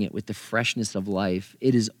inspiring it with the freshness of life.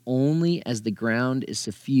 It is only as the ground is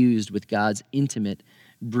suffused with God's intimate,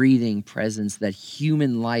 breathing presence that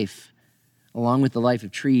human life, along with the life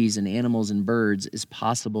of trees and animals and birds, is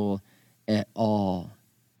possible at all.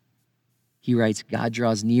 He writes, God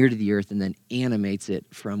draws near to the earth and then animates it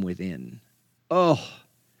from within. Oh,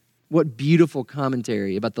 what beautiful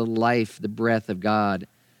commentary about the life, the breath of God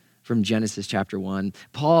from Genesis chapter 1.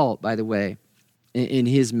 Paul, by the way, in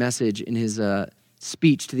his message, in his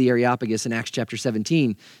speech to the Areopagus in Acts chapter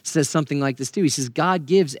 17, says something like this too. He says, God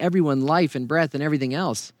gives everyone life and breath and everything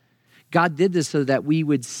else. God did this so that we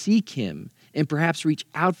would seek him and perhaps reach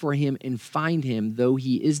out for him and find him, though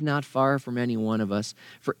he is not far from any one of us.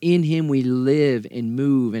 For in him we live and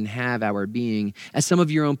move and have our being. As some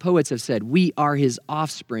of your own poets have said, we are his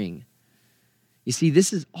offspring. You see,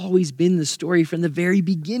 this has always been the story from the very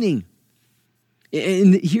beginning.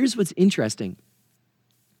 And here's what's interesting.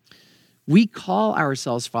 We call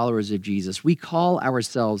ourselves followers of Jesus. We call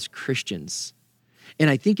ourselves Christians. And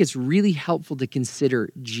I think it's really helpful to consider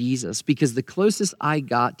Jesus, because the closest I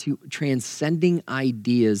got to transcending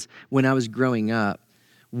ideas when I was growing up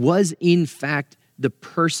was, in fact, the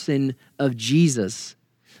person of Jesus,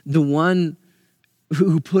 the one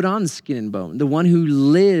who put on skin and bone, the one who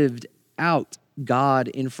lived out God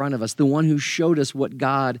in front of us, the one who showed us what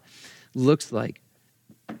God looks like.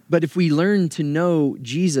 But if we learn to know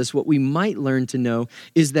Jesus, what we might learn to know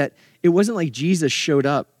is that it wasn't like Jesus showed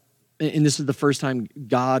up and this is the first time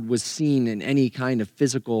God was seen in any kind of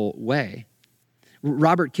physical way.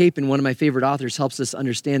 Robert Capon, one of my favorite authors, helps us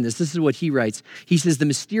understand this. This is what he writes. He says, the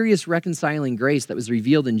mysterious reconciling grace that was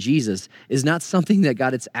revealed in Jesus is not something that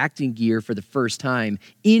got its acting gear for the first time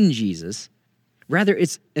in Jesus. Rather,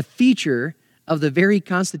 it's a feature of the very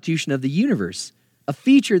constitution of the universe, a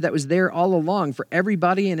feature that was there all along for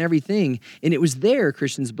everybody and everything. And it was there,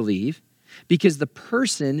 Christians believe, because the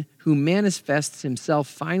person who manifests himself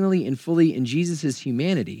finally and fully in Jesus'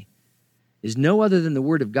 humanity is no other than the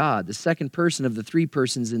Word of God, the second person of the three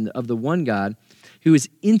persons of the one God, who is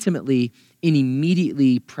intimately and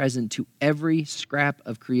immediately present to every scrap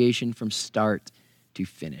of creation from start to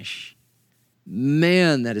finish.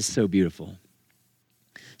 Man, that is so beautiful.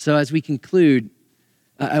 So as we conclude,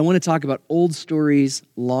 I want to talk about old stories,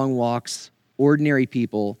 long walks, ordinary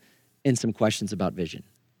people, and some questions about vision.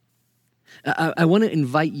 I want to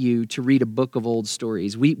invite you to read a book of old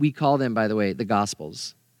stories. We call them, by the way, the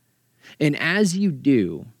Gospels. And as you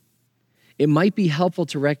do, it might be helpful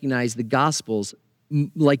to recognize the Gospels,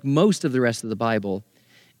 like most of the rest of the Bible,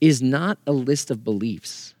 is not a list of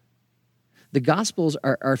beliefs. The Gospels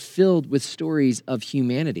are filled with stories of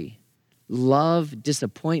humanity. Love,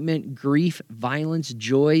 disappointment, grief, violence,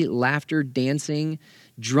 joy, laughter, dancing,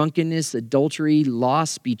 drunkenness, adultery,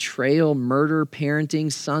 loss, betrayal, murder, parenting,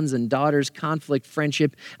 sons and daughters, conflict,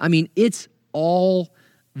 friendship. I mean, it's all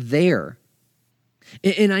there.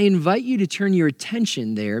 And I invite you to turn your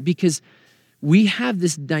attention there because we have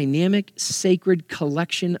this dynamic, sacred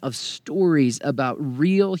collection of stories about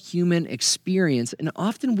real human experience, and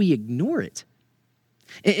often we ignore it.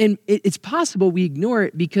 And it's possible we ignore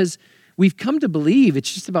it because we've come to believe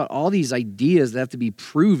it's just about all these ideas that have to be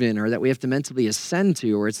proven or that we have to mentally ascend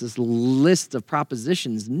to, or it's this list of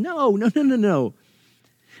propositions. No.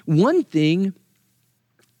 One thing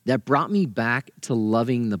that brought me back to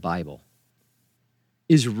loving the Bible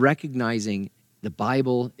is recognizing the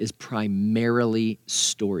Bible is primarily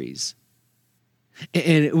stories.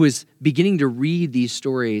 And it was beginning to read these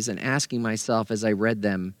stories and asking myself as I read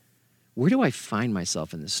them, where do I find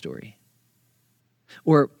myself in this story?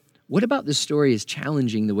 Or what about this story is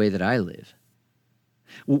challenging the way that I live?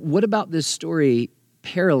 What about this story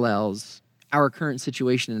parallels our current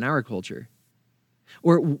situation in our culture?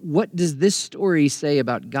 Or what does this story say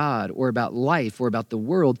about God or about life or about the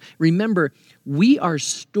world? Remember, we are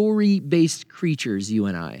story-based creatures, you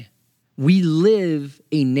and I. We live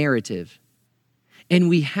a narrative. And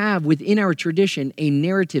we have within our tradition a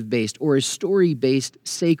narrative-based or a story-based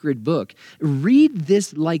sacred book. Read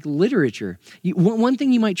this like literature. One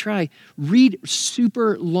thing you might try, read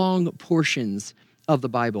super long portions of the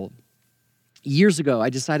Bible. Years ago, I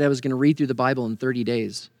decided I was going to read through the Bible in 30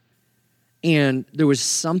 days. And there was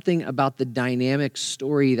something about the dynamic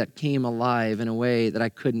story that came alive in a way that I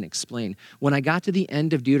couldn't explain. When I got to the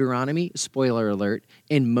end of Deuteronomy, spoiler alert,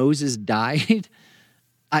 and Moses died,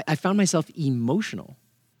 I found myself emotional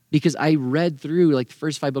because I read through like the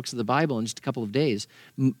first 5 books of the Bible in just a couple of days.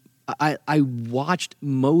 I watched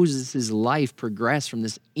Moses' life progress from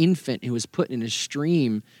this infant who was put in a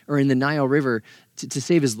stream or in the Nile River to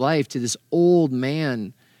save his life to this old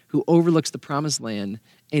man who overlooks the promised land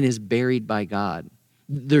and is buried by God.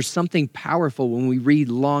 There's something powerful when we read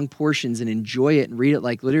long portions and enjoy it and read it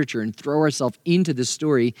like literature and throw ourselves into the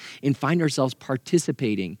story and find ourselves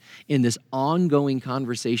participating in this ongoing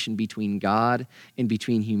conversation between God and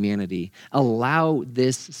between humanity. Allow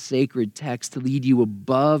this sacred text to lead you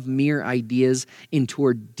above mere ideas and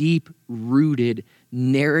toward deep-rooted,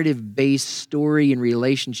 narrative-based story and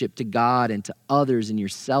relationship to God and to others and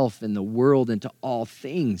yourself and the world and to all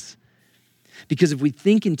things. Because if we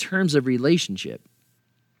think in terms of relationship,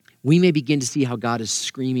 we may begin to see how God is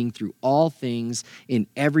screaming through all things in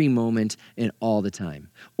every moment and all the time.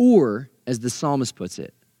 Or, as the psalmist puts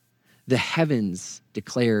it, the heavens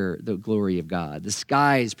declare the glory of God. The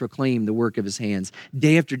skies proclaim the work of his hands.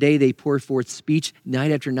 Day after day they pour forth speech.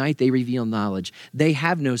 Night after night they reveal knowledge. They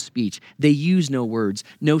have no speech. They use no words.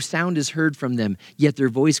 No sound is heard from them. Yet their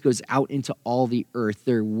voice goes out into all the earth.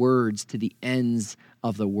 Their words to the ends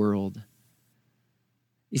of the world.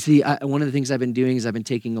 You see, one of the things I've been doing is I've been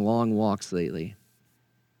taking long walks lately.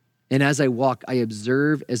 And as I walk, I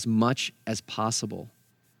observe as much as possible.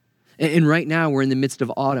 And right now, we're in the midst of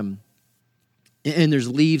autumn. And there's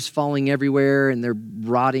leaves falling everywhere, and they're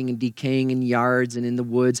rotting and decaying in yards and in the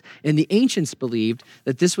woods. And the ancients believed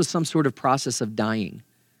that this was some sort of process of dying.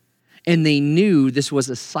 And they knew this was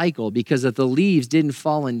a cycle because if the leaves didn't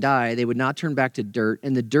fall and die, they would not turn back to dirt,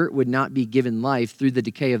 and the dirt would not be given life through the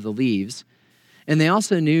decay of the leaves. And they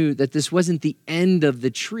also knew that this wasn't the end of the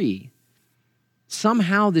tree.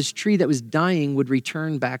 Somehow this tree that was dying would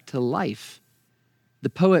return back to life. The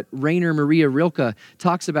poet Rainer Maria Rilke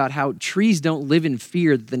talks about how trees don't live in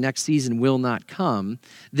fear that the next season will not come.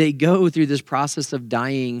 They go through this process of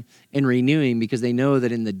dying and renewing because they know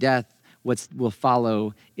that in the death, what will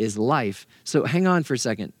follow is life. So hang on for a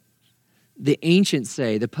second. The ancients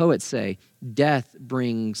say, the poets say, death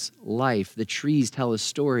brings life. The trees tell a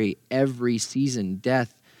story every season.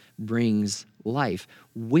 Death brings life.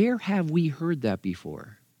 Where have we heard that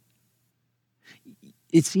before?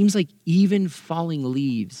 It seems like even falling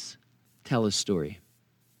leaves tell a story.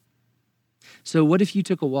 So what if you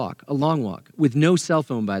took a walk, a long walk, with no cell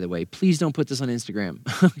phone, by the way? Please don't put this on Instagram,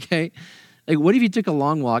 okay? Like, what if you took a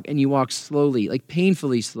long walk and you walked slowly, like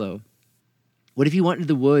painfully slow? What if you went into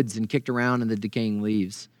the woods and kicked around in the decaying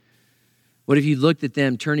leaves? What if you looked at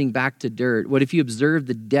them turning back to dirt? What if you observed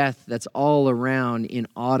the death that's all around in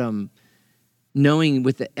autumn, knowing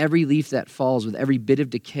with every leaf that falls, with every bit of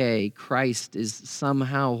decay, Christ is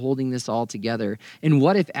somehow holding this all together? And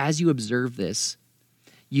what if, as you observe this,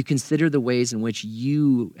 you consider the ways in which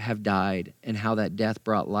you have died and how that death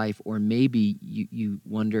brought life? Or maybe you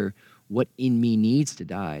wonder, what in me needs to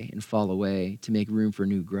die and fall away to make room for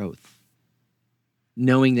new growth?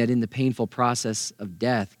 Knowing that in the painful process of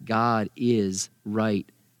death, God is right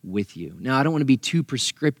with you. Now, I don't want to be too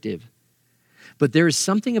prescriptive, but there is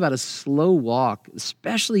something about a slow walk,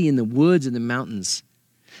 especially in the woods and the mountains.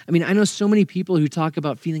 I mean, I know so many people who talk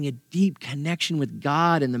about feeling a deep connection with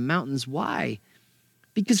God in the mountains. Why?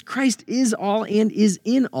 Because Christ is all and is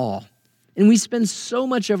in all. And we spend so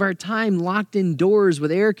much of our time locked indoors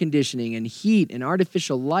with air conditioning and heat and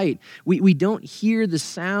artificial light. We don't hear the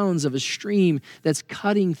sounds of a stream that's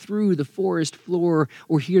cutting through the forest floor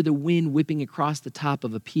or hear the wind whipping across the top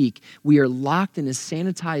of a peak. We are locked in a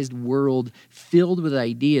sanitized world filled with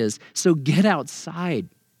ideas. So get outside.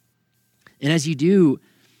 And as you do,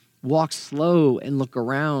 walk slow and look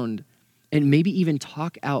around and maybe even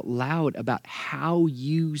talk out loud about how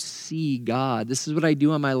you see God. This is what I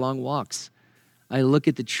do on my long walks. I look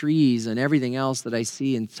at the trees and everything else that I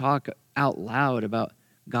see and talk out loud about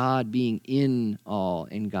God being in all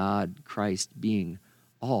and God, Christ, being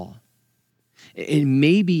all. And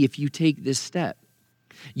maybe if you take this step,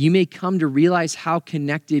 you may come to realize how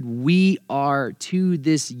connected we are to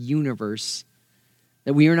this universe,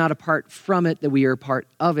 that we are not apart from it, that we are a part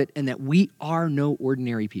of it, and that we are no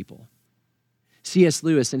ordinary people. C.S.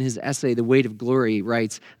 Lewis, in his essay, The Weight of Glory,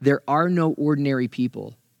 writes, "There are no ordinary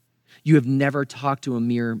people. You have never talked to a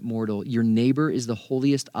mere mortal. Your neighbor is the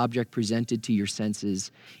holiest object presented to your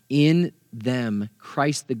senses. In them,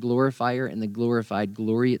 Christ the glorifier and the glorified,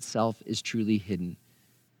 glory itself is truly hidden.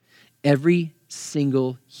 Every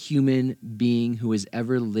single human being who has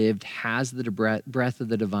ever lived has the breath of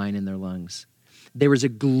the divine in their lungs. There is a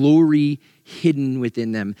glory hidden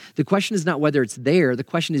within them. The question is not whether it's there. The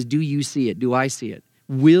question is, do you see it? Do I see it?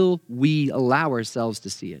 Will we allow ourselves to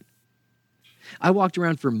see it? I walked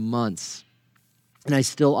around for months, and I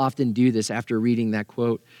still often do this after reading that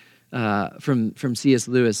quote from C.S.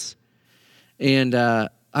 Lewis. And I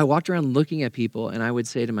walked around looking at people, and I would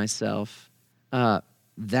say to myself,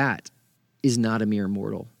 that is not a mere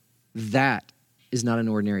mortal. That is not an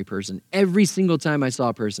ordinary person. Every single time I saw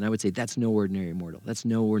a person, I would say, that's no ordinary mortal. That's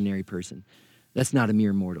no ordinary person. That's not a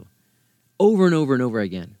mere mortal. Over and over and over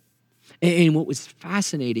again. And what was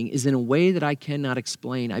fascinating is in a way that I cannot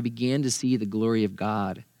explain, I began to see the glory of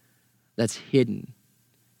God that's hidden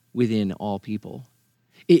within all people.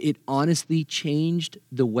 It honestly changed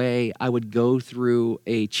the way I would go through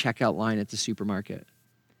a checkout line at the supermarket.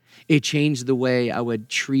 It changed the way I would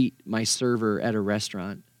treat my server at a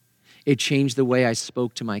restaurant. It changed the way I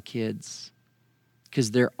spoke to my kids.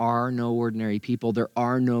 Because there are no ordinary people. There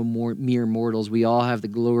are no mere mortals. We all have the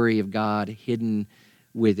glory of God hidden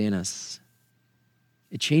within us.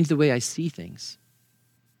 It changed the way I see things.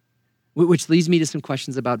 Which leads me to some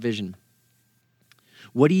questions about vision.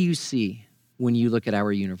 What do you see when you look at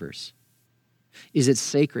our universe? Is it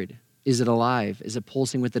sacred? Is it alive? Is it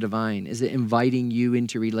pulsing with the divine? Is it inviting you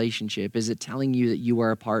into relationship? Is it telling you that you are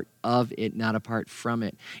a part of it, not apart from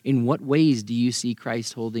it? In what ways do you see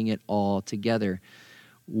Christ holding it all together?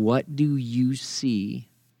 What do you see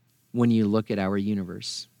when you look at our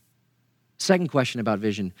universe? Second question about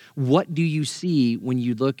vision. What do you see when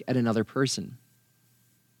you look at another person?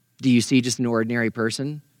 Do you see just an ordinary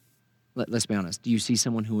person? Let's be honest. Do you see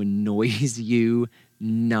someone who annoys you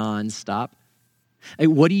nonstop?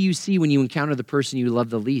 What do you see when you encounter the person you love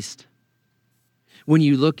the least? When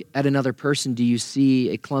you look at another person, do you see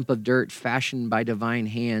a clump of dirt fashioned by divine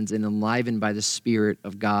hands and enlivened by the Spirit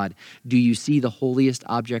of God? Do you see the holiest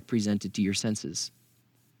object presented to your senses?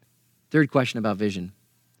 Third question about vision.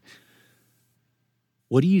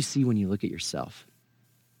 What do you see when you look at yourself?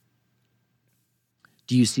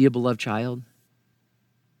 Do you see a beloved child?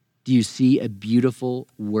 Do you see a beautiful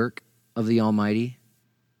work of the Almighty?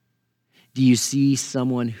 Do you see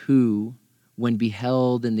someone who, when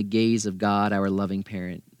beheld in the gaze of God, our loving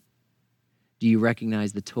parent, do you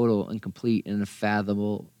recognize the total and complete and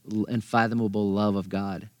unfathomable love of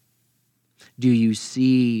God? Do you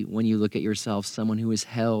see, when you look at yourself, someone who is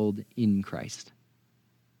held in Christ?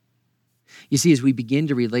 You see, as we begin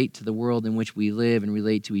to relate to the world in which we live and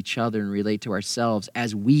relate to each other and relate to ourselves,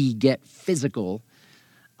 as we get physical,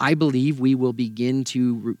 I believe we will begin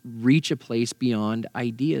to reach a place beyond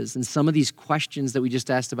ideas. And some of these questions that we just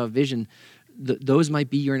asked about vision, those might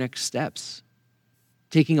be your next steps.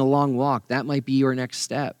 Taking a long walk, that might be your next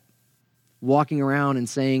step. Walking around and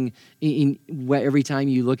saying, every time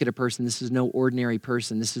you look at a person, this is no ordinary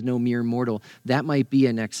person, this is no mere mortal, that might be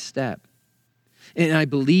a next step. And I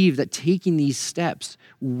believe that taking these steps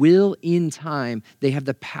will, in time, they have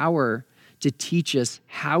the power to teach us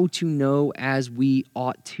how to know as we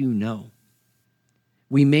ought to know.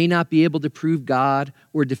 We may not be able to prove God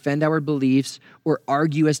or defend our beliefs or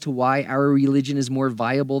argue as to why our religion is more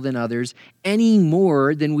viable than others any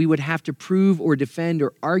more than we would have to prove or defend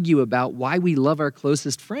or argue about why we love our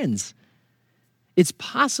closest friends. It's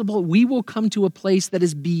possible we will come to a place that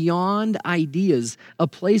is beyond ideas, a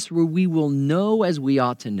place where we will know as we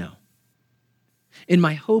ought to know. And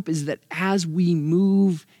my hope is that as we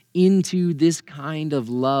move into this kind of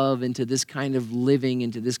love, into this kind of living,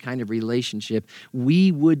 into this kind of relationship,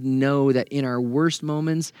 we would know that in our worst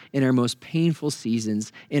moments, in our most painful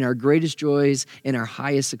seasons, in our greatest joys, in our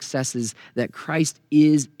highest successes, that Christ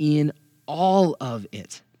is in all of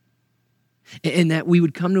it. And that we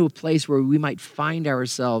would come to a place where we might find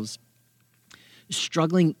ourselves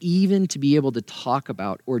struggling even to be able to talk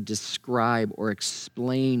about or describe or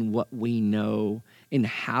explain what we know and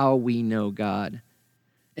how we know God.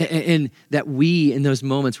 And that we, in those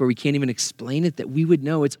moments where we can't even explain it, that we would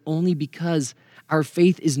know it's only because our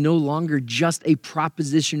faith is no longer just a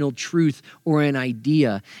propositional truth or an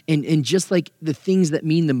idea. And just like the things that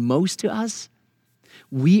mean the most to us,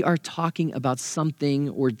 we are talking about something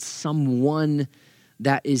or someone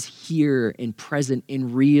that is here and present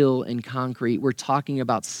and real and concrete. We're talking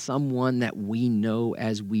about someone that we know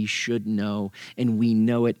as we should know, and we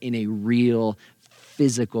know it in a real,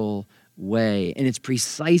 physical way. And it's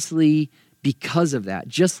precisely Because of that,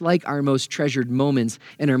 just like our most treasured moments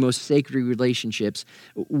and our most sacred relationships,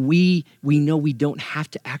 we know we don't have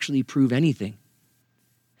to actually prove anything.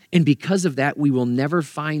 And because of that, we will never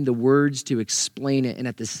find the words to explain it. And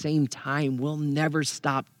at the same time, we'll never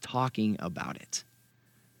stop talking about it.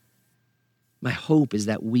 My hope is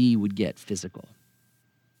that we would get physical.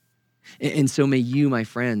 And so may you, my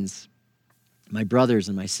friends, my brothers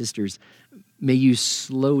and my sisters, may you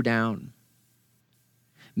slow down.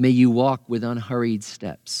 May you walk with unhurried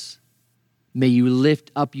steps. May you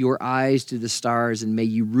lift up your eyes to the stars, and may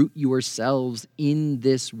you root yourselves in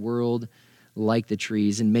this world like the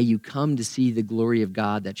trees. And may you come to see the glory of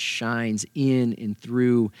God that shines in and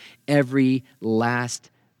through every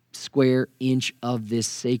last square inch of this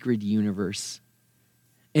sacred universe.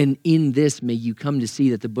 And in this, may you come to see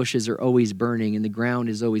that the bushes are always burning and the ground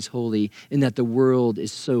is always holy and that the world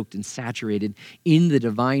is soaked and saturated in the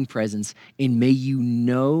divine presence. And may you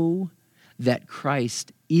know that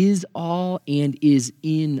Christ is all and is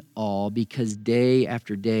in all, because day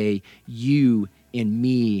after day, you and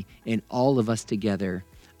me and all of us together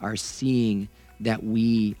are seeing that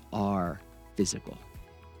we are physical.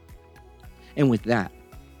 And with that,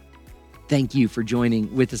 thank you for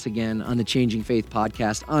joining with us again on the Changing Faith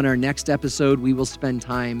podcast. On our next episode, we will spend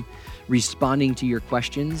time responding to your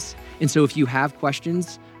questions. And so if you have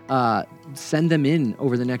questions, send them in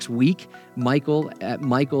over the next week. Michael at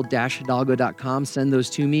michael-hidalgo.com. Send those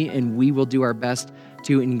to me, and we will do our best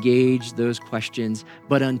to engage those questions.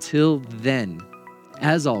 But until then,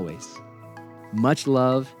 as always, much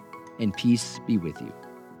love and peace be with you.